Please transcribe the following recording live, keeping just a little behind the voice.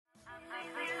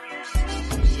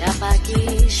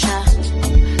It's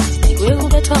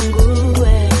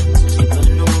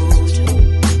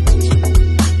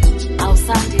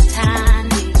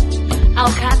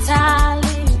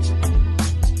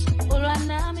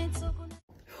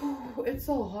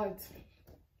so hot,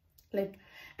 like,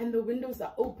 and the windows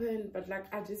are open, but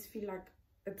like I just feel like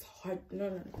it's hot.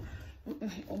 No,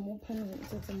 I'm opening it.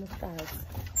 It's almost guys.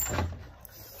 It's hot.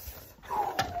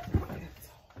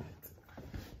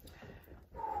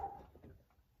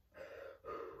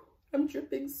 I'm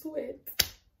dripping sweat.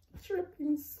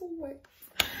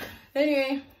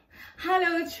 Anyway,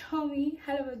 hello Chomi,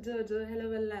 hello Dodo,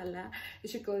 hello Lala,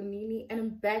 it's your girl Nini, and I'm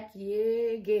back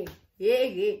yeah,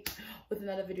 with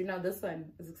another video. Now this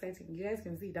one is exciting. You guys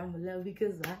can see down below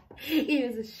because it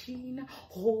is a Shein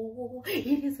haul.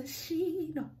 It is a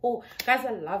Shein haul. Guys,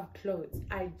 I love clothes.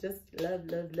 I just love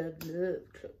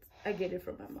clothes. I get it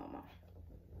from my mama.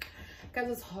 Guys,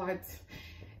 it's hot.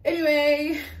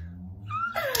 Anyway,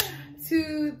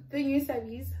 to the new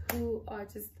subbies who are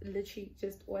just literally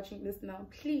just watching this now,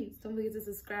 please don't forget to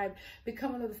subscribe,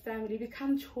 become one of the family,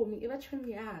 become Chomi,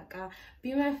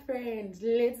 be my friend,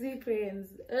 let's be friends.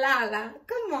 Lala,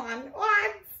 come on,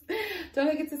 what?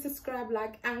 Don't forget to subscribe,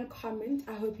 like, and comment.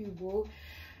 I hope you will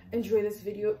enjoy this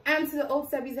video. And to the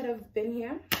old subbies that have been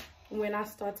here when I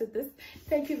started this,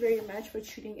 thank you very much for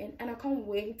tuning in, and I can't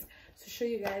wait to show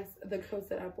you guys the clothes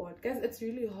that I bought. Guys, it's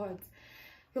really hot.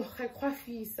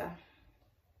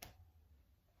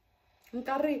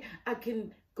 I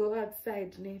can go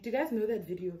outside. Do you guys know that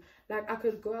video? Like, I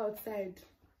could go outside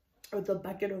with a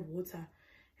bucket of water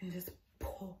and just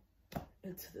pour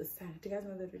into the sun. Do you guys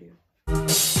know that video? I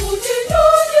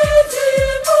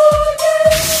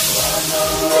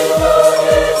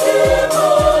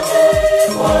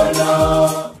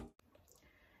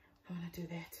want to do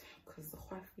that because the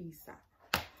huafisa.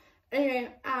 Anyway,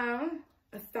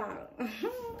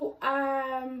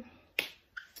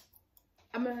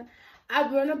 I'm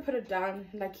gonna put it down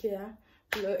like here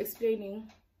below,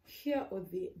 explaining here or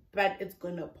there, but it's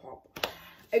gonna pop,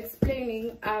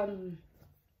 explaining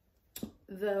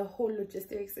the whole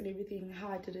logistics and everything, how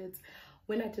I did it,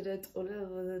 when I did it, I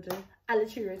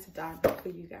literally wrote it down for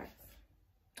you guys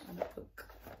on a book.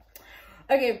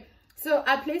 Okay, so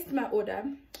I placed my order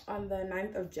on the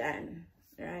 9th of Jan,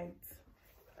 right?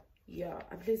 Yeah,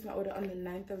 I placed my order on the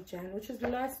 9th of Jan, which was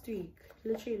last week,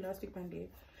 literally last week Monday.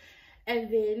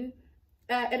 And then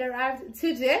it arrived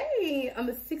today on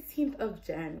the 16th of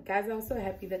Jan. Guys, I'm so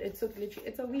happy that it took literally,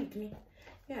 it's a week.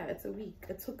 Yeah, it's a week.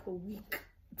 It took a week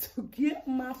to get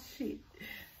my shit.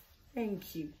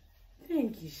 Thank you,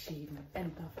 Shein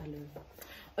and Buffalo.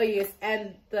 Oh yes,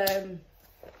 and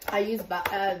I used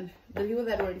the people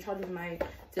that were in charge of my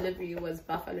delivery was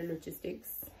Buffalo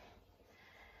Logistics.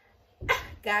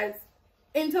 Guys,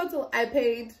 in total I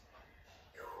paid,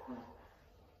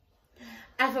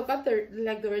 I forgot the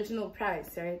original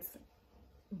price, right?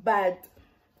 But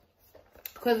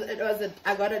because it was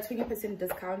I got a 20%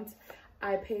 discount,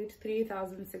 I paid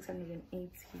 3,680.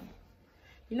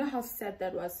 You know how sad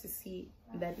that was to see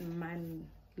that money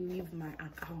leave my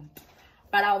account?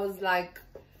 But I was like,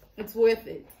 it's worth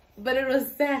it. But it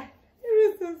was sad.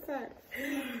 It was so sad.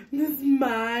 This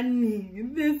money.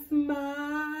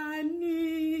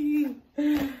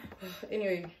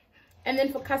 Anyway, and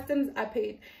then for customs I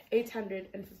paid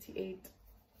 858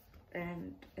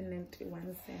 and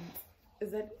 91 cents.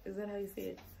 Is that how you say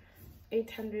it?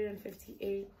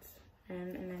 858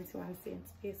 and 91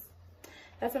 cents. Yes,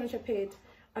 that's how much I paid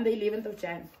on the 11th of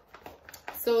Jan.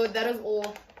 So that is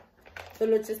all the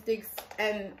logistics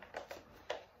and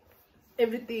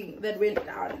everything that went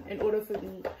down in order for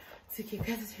me to get,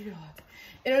 guys, it's really hot,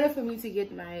 in order for me to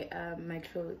get my my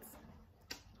clothes.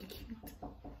 Cute.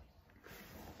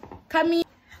 Come in.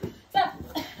 So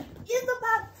here's the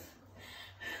box.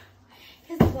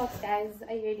 Here's the box, guys.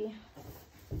 Are you ready?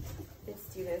 Let's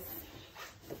do this.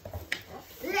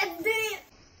 Let's do it.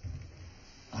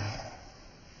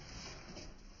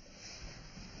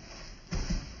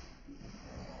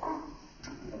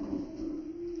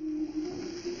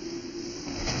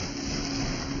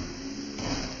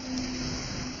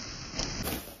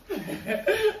 That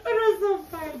was so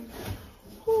fun.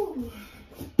 Whew.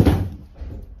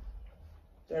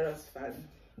 That was fun.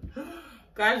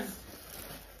 Guys.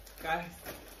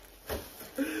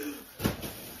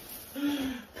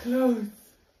 Clothes.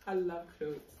 I love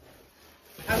clothes.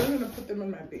 I'm gonna put them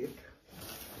on my bed.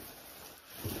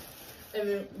 And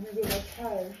then we're gonna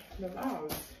try them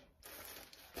out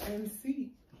and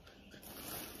see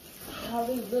how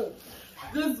they look.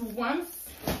 There's one,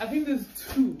 I think there's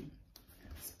two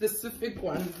specific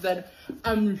ones that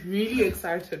I'm really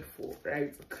excited for,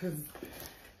 right? Because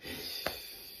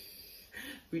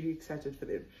really excited for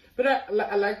them. But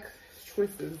I like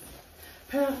choices.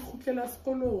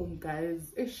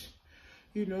 Guys, ish,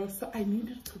 you know, so I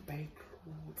needed to buy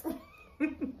clothes.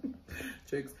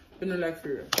 Jokes, but no, like for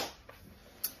real.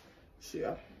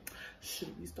 Sure,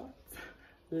 should we start?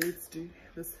 Let's do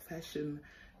this fashion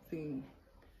thing,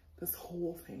 this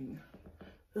whole thing.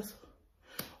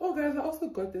 Oh guys, I also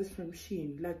got this from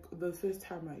Shein, like the first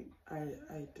time I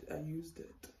used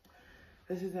it.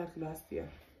 This is like last year.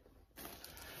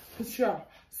 But sure,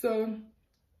 so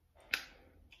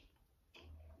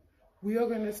we are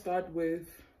gonna start with,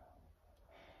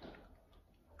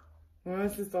 we're gonna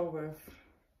start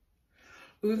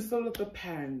with the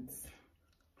pants.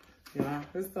 Yeah,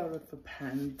 let's start with the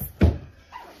pants.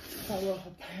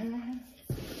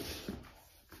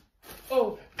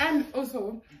 Oh, and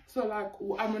also, so like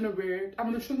I'm gonna wear it. I'm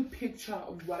gonna show the picture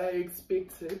of what I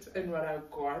expected and what I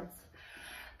got,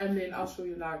 and then I'll show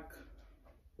you like,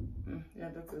 yeah,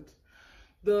 that's it.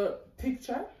 The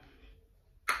picture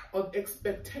of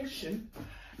expectation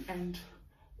and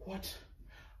what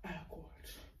I got.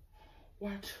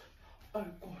 What I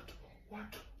got.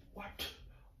 What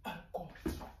I got.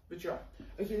 But yeah,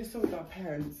 okay, let's start with our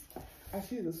pants. I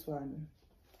see this one.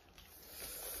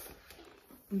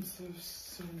 I'm so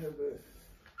nervous.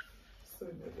 So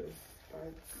nervous.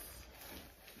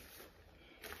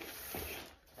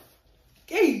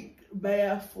 Hey,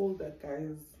 bear folder,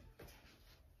 guys.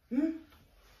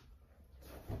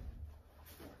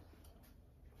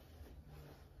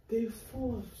 They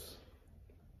fold.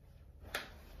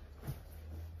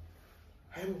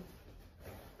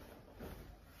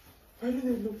 Why do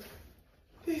they look?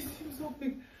 They seem so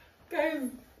big, guys.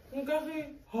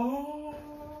 Oh.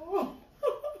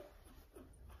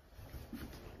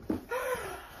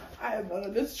 I don't know.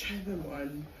 Let's try them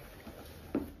on.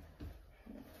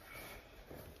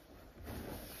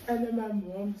 And then my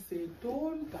mom said,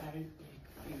 "Don't buy big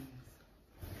things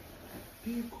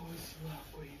because you are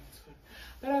going to."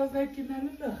 But I was like, in a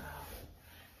little house,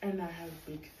 and I have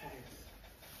big thighs.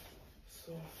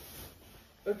 So,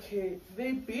 okay,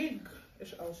 they big.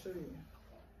 I'll show you.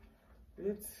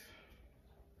 Let's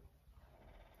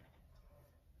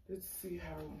see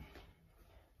how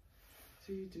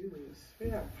you do this.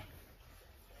 Yeah.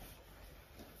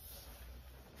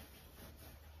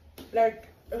 Like,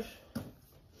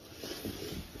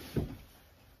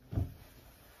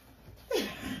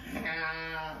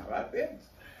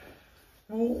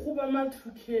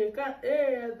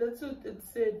 that's what it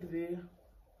said there.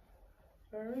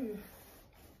 Alright.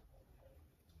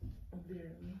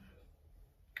 There.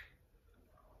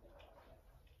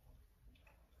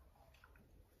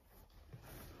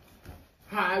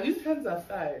 These pants are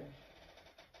fire.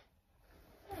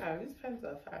 Yeah, these pants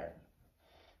are fire.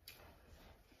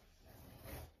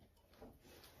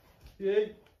 Yeah.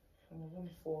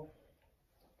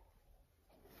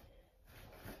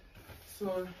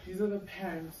 So these are the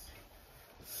pants.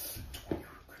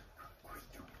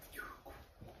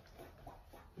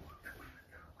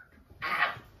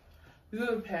 These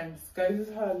are the pants, guys. This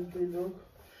is how they look.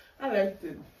 I like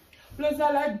them. Plus,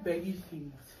 I like baggy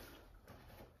things.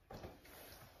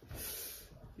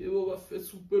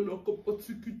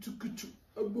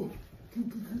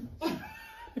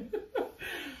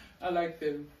 I like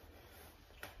them.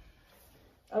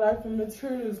 I like the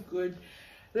material is good.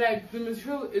 Like the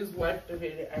material is what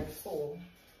really I saw.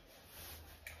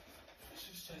 This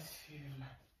is just here.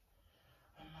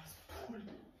 I must pull.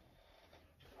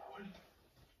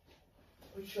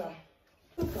 Which are?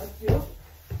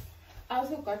 I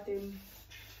also got them.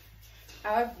 I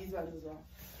have these ones as well.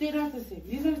 They're not the same.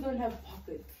 These ones don't have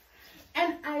pockets.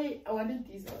 And I wanted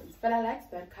these ones, but I liked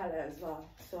that color as well.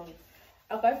 So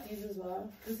I got these as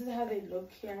well. This is how they look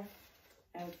here.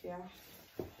 And yeah.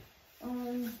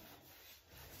 And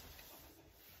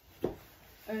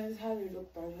this is how they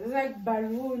look. It's like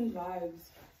balloon vibes.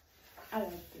 I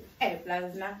like it. Hey,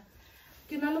 Plasna.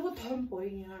 Can I look at tomboy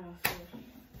in here?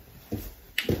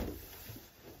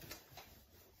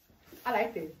 I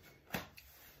like it.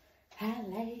 I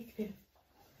like it.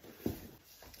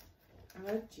 I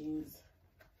like jeans.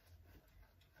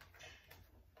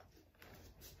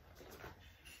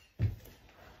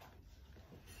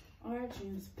 I like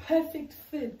jeans. Perfect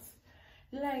fit.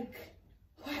 Like,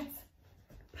 what?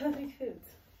 Perfect fit.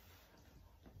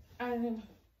 And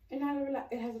it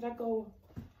has like a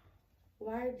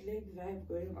wide leg vibe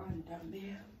going on down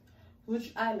there,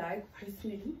 which I like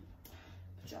personally.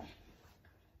 But yeah,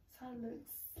 so it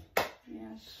looks.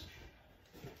 Yes.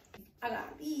 I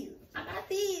got these.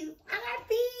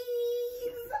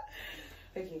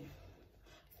 Okay.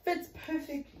 Fits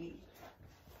perfectly.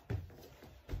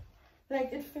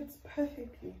 Like, it fits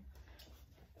perfectly.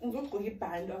 I'm going to go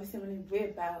band, obviously I'm going to wear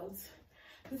belts.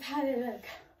 This is how they look.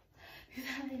 This is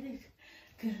how they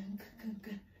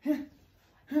look.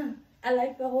 I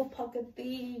like the whole pocket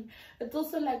thing. It's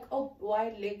also like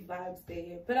wide leg vibes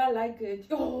there, but I like it.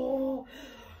 Oh,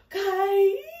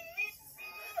 guys,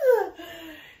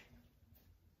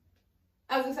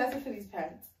 I was excited for these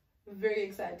pants. Very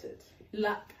excited.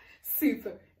 Like,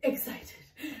 super excited.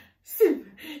 Super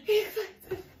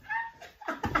excited.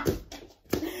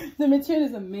 The material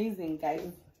is amazing,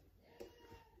 guys.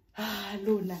 Ah,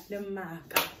 Luna, the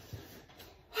mark.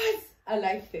 What? I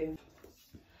like them.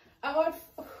 I got.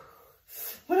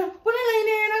 What are they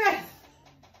doing?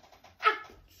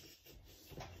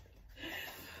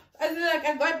 I was like,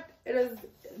 I got it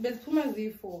was Puma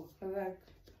Z4. I was like,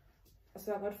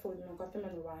 so I got 4 of them. I got them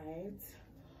in white,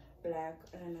 black,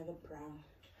 and another brown.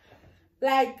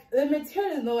 Like, the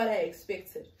material is not what I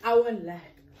expected. I won't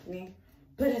lie, me,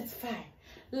 but it's fine.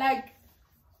 Like,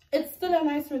 it's still a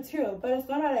nice material, but it's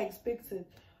not what I expected.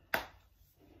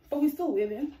 But we still wear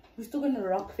them. We're still gonna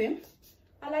rock them.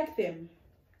 I like them.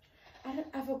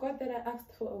 I forgot that I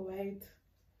asked for a white.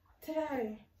 Did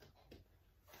I?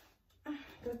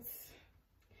 But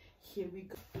here we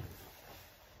go.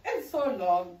 It's so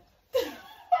long.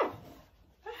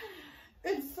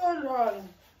 It's so long.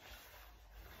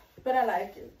 But I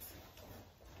like it.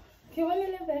 Okay, when you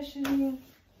leave that shit,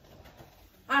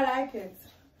 I like it.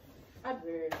 I'd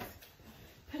wear it.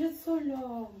 But it's so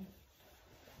long.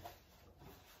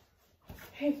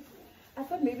 Hey, I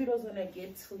thought maybe it was gonna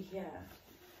get to here.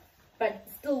 But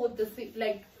still with the same,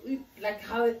 like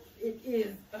how it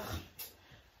is. Ugh.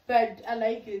 But I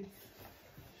like it.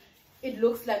 It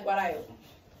looks like what I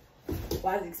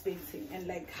was expecting and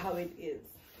like how it is.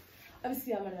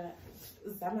 Obviously, I'm gonna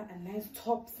zama a nice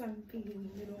top, something,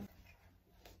 you know.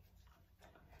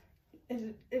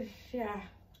 Yeah.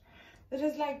 It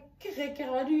is like,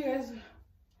 how do you guys?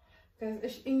 Because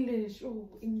it's English. Oh,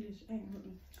 English.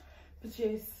 But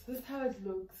yes, this is how it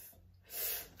looks.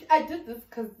 I did this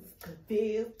because it's good.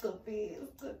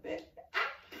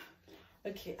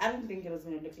 Okay, I don't think it was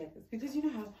going to look like this because you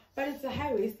know how, but it's a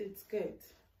high-waisted skirt.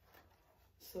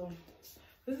 So,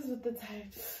 this is what the tie.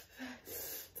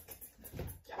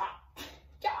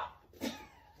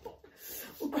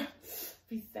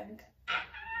 Be sank.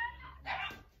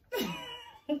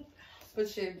 But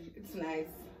shit, it's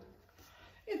nice.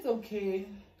 It's okay.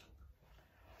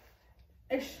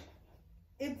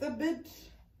 It's a bit,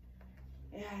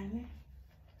 yeah,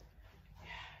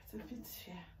 it's a bit,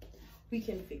 yeah. We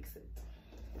can fix it.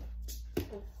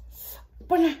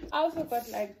 But I also got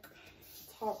like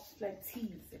tops, like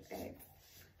tees.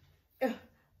 I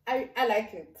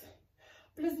like it.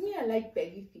 Plus me, I like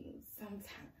baggy things sometimes.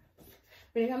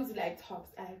 When it comes to like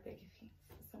tops, I like baggy things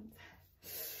sometimes.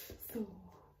 So,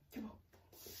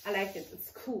 I like it.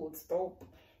 It's cool. It's dope.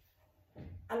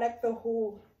 I like the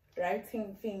whole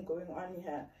writing thing going on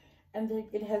here, and then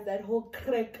it has that whole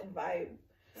crack vibe.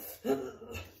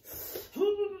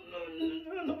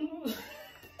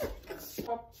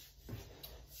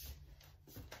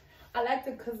 I like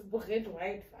the because red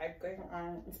white vibe going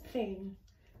on. It's plain,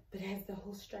 but it has the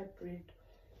whole striped red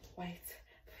white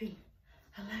thing.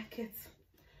 I like it.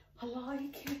 I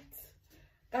like it.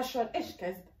 That's short. Guys,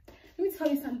 let me tell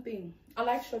you something. I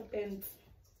like short pants.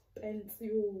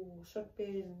 Short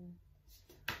pants.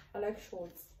 I like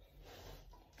shorts.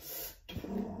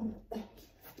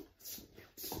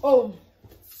 Oh,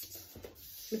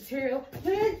 material.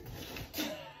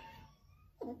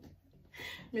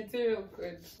 Material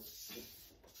good.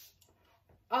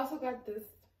 I also got this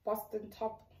Boston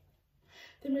top.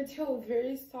 The material is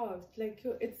very soft. Like,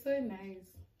 yo, it's so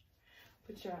nice.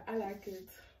 But yeah, I like it.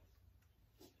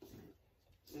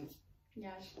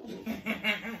 Yeah.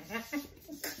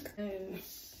 And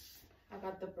I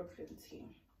got the Brooklyn tee.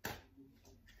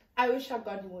 I wish I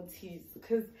got more tees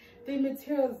because the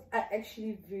materials are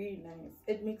actually very nice.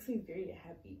 It makes me very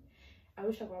happy. I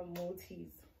wish I got more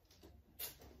tees.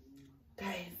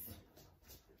 Guys.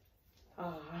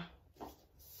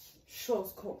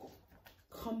 Shorts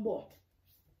combo.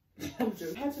 I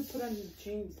have to put on the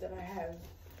jeans that I have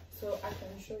so I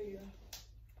can show you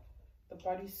the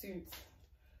bodysuit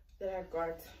that I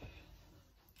got.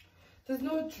 There's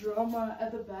no drama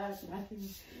at the back, nothing.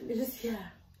 It's just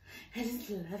here. I just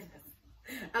love this.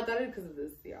 I got it because of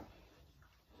this, yeah.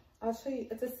 I'll show you.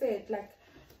 It's a set. Like,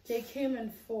 they came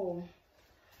in 4.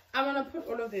 I'm gonna put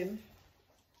all of them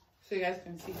so you guys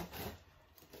can see.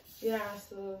 Yeah,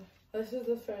 so this is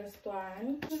the first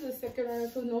one. This is the second one.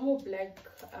 It's a normal black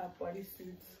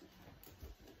bodysuit.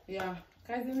 Yeah,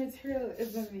 guys, the material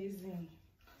is amazing.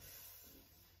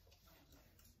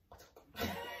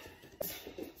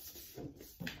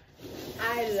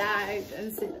 I lied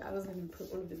and said I was gonna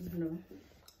put all of it. No,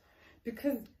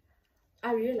 because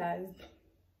I realized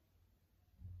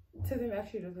it doesn't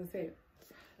actually look the same,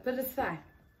 but it's fine.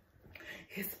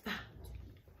 It's fine.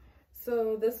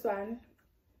 So this one,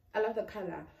 I love the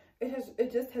color.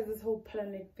 It just has this whole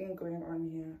planet thing going on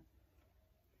here.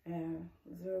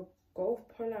 The golf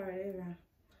polar whatever.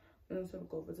 Not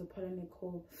golf, it's a polar neck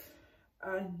hole,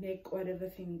 neck whatever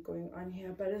thing going on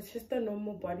here. But it's just a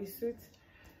normal bodysuit.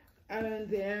 And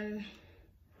then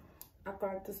I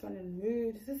got this one in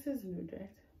nude. This is nude,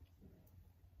 right?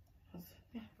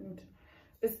 Yeah, nude.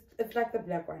 It's like the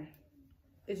black one.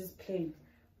 It's just plain.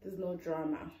 There's no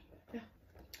drama. Yeah.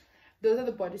 Those are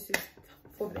the bodysuits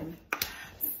for them.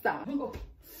 Stop. And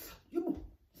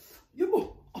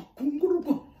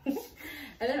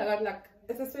then I got like,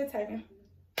 it's a sweater.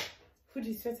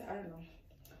 Hoodie sweater, I don't know.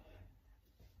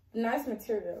 Nice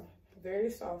material. Very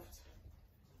soft.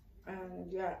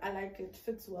 And yeah, I like it.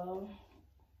 Fits well.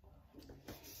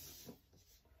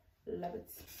 Love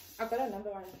it. I got another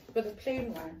one, but the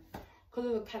plain one, because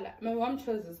of the color. My mom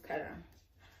chose this color.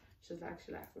 She's like,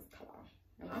 she likes this color,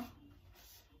 you know.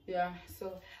 Yeah.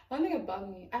 So one thing about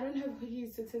me, I don't have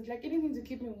hoodies. It says like anything to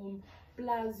keep me warm.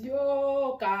 Plus,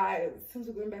 yo guys, since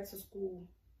we're going back to school,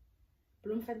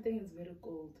 Bloemfontein is very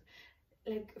cold.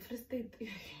 Like Free State.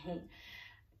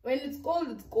 When it's cold,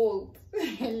 it's cold.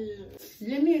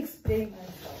 Let me explain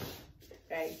myself.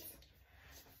 Right.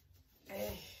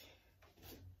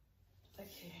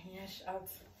 Okay, yes, out.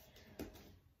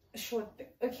 Short thing.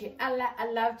 Okay, I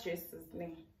love dresses,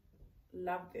 man.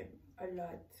 Love them a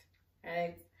lot.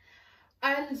 Right.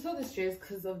 I saw this dress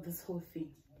because of this whole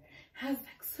thing. It was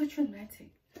like so dramatic.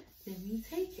 Let me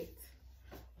take it.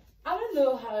 I don't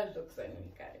know how it looks on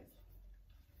you guys.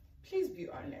 Please be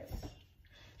honest.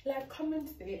 Like,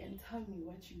 comment there and tell me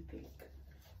what you think.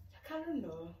 Like, I don't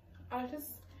know. I'll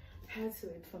just have to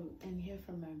wait and hear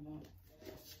from my mom.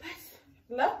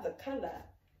 But love the color.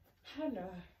 I don't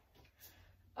know.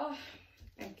 Oh,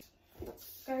 thank you.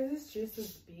 Guys, this dress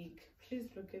is big. Please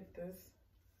look at this.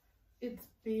 It's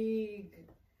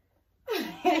big.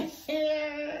 Guys,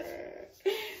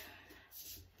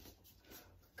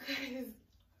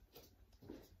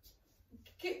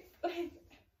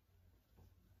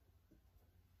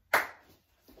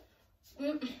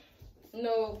 like,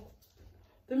 no,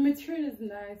 the material is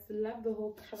nice. I love the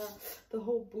whole color. The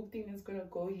whole boot thing is gonna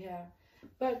go here,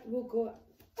 but we'll go.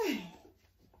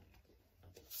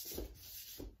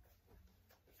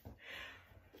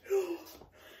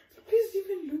 Please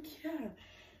even look here.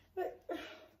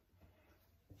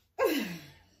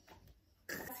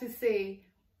 To say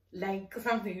like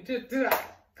something to do.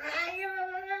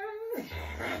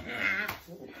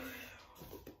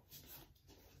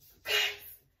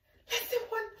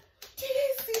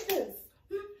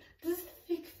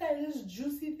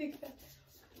 Juicy thick fat.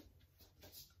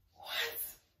 What?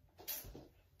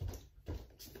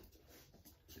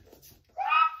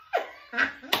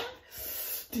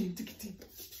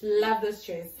 Love this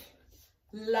dress.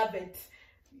 Love it.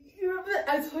 You remember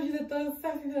I told you that that was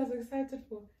something that I was excited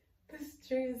for. This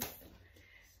dress.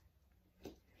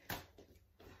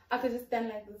 I could just stand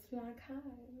like this, like hi.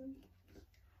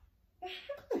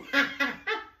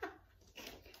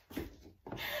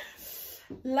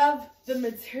 Love the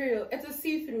material. It's a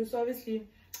see-through, so obviously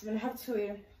I'm gonna have to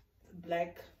wear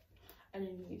black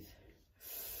underneath.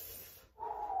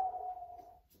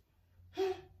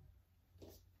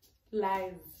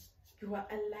 Lies. You are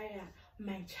a liar,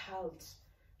 my child.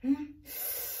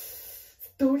 Yes.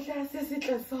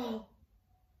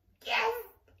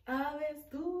 I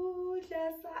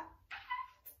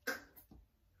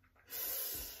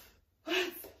love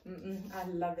it. I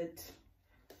love it.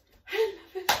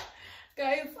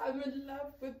 Guys, I'm in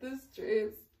love with this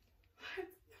dress. I'm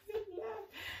in love.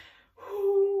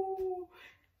 Ooh,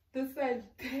 this is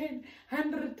 10,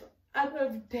 100 out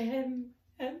of 10.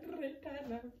 100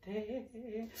 out of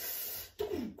 10.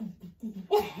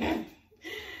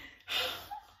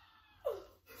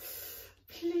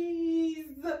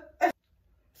 Please.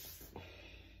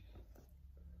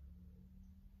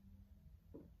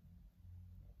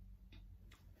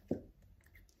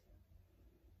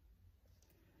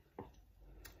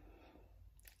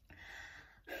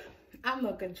 I'm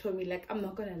not gonna show me, like, I'm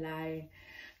not gonna lie.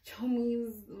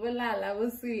 Chomis,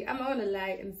 I'm not gonna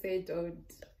lie and say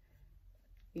don't.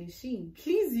 Shein,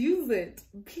 please use it.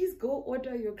 Please go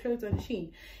order your clothes on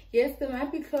Shein. Yes, there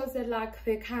might be clothes that like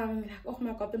they come like, oh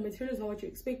my god, the material is not what you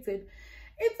expected.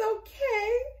 It's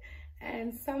okay.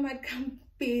 And some might come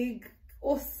big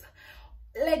or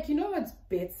like, you know what's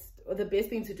best, or the best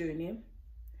thing to do,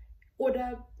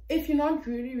 order if you're not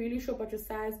really sure about your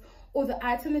size, or the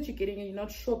item that you're getting and you're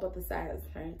not sure about the size,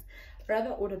 right,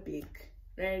 rather order big,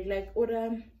 right? Like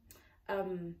order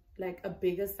like a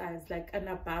bigger size, like an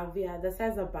above, yeah, the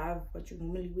size above what you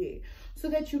normally wear, so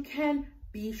that you can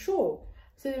be sure,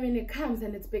 so that when it comes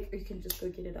and it's big, you can just go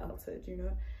get it altered, you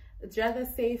know. It's rather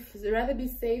be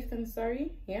safe than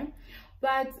sorry. Yeah,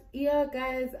 but yeah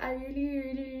guys, I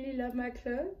really love my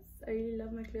clothes. I really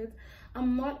love my clothes.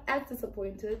 I'm not as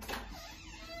disappointed.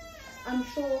 I'm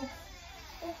sure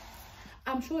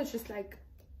it's just like,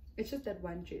 it's just that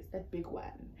one dress, that big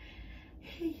one.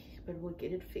 Hey, but we'll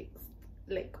get it fixed.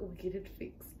 Like, we'll get it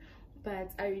fixed.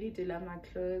 But I really do love my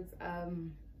clothes.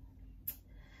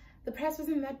 The price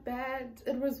wasn't that bad.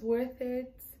 It was worth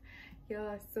it.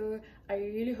 Yeah, so I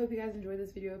really hope you guys enjoyed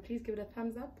this video. Please give it a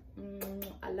thumbs up.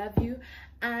 I love you,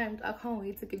 and I can't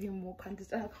wait to give you more content.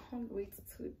 I can't wait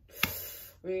to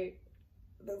wear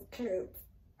those clothes.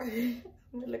 I'm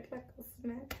gonna look like a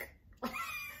snack.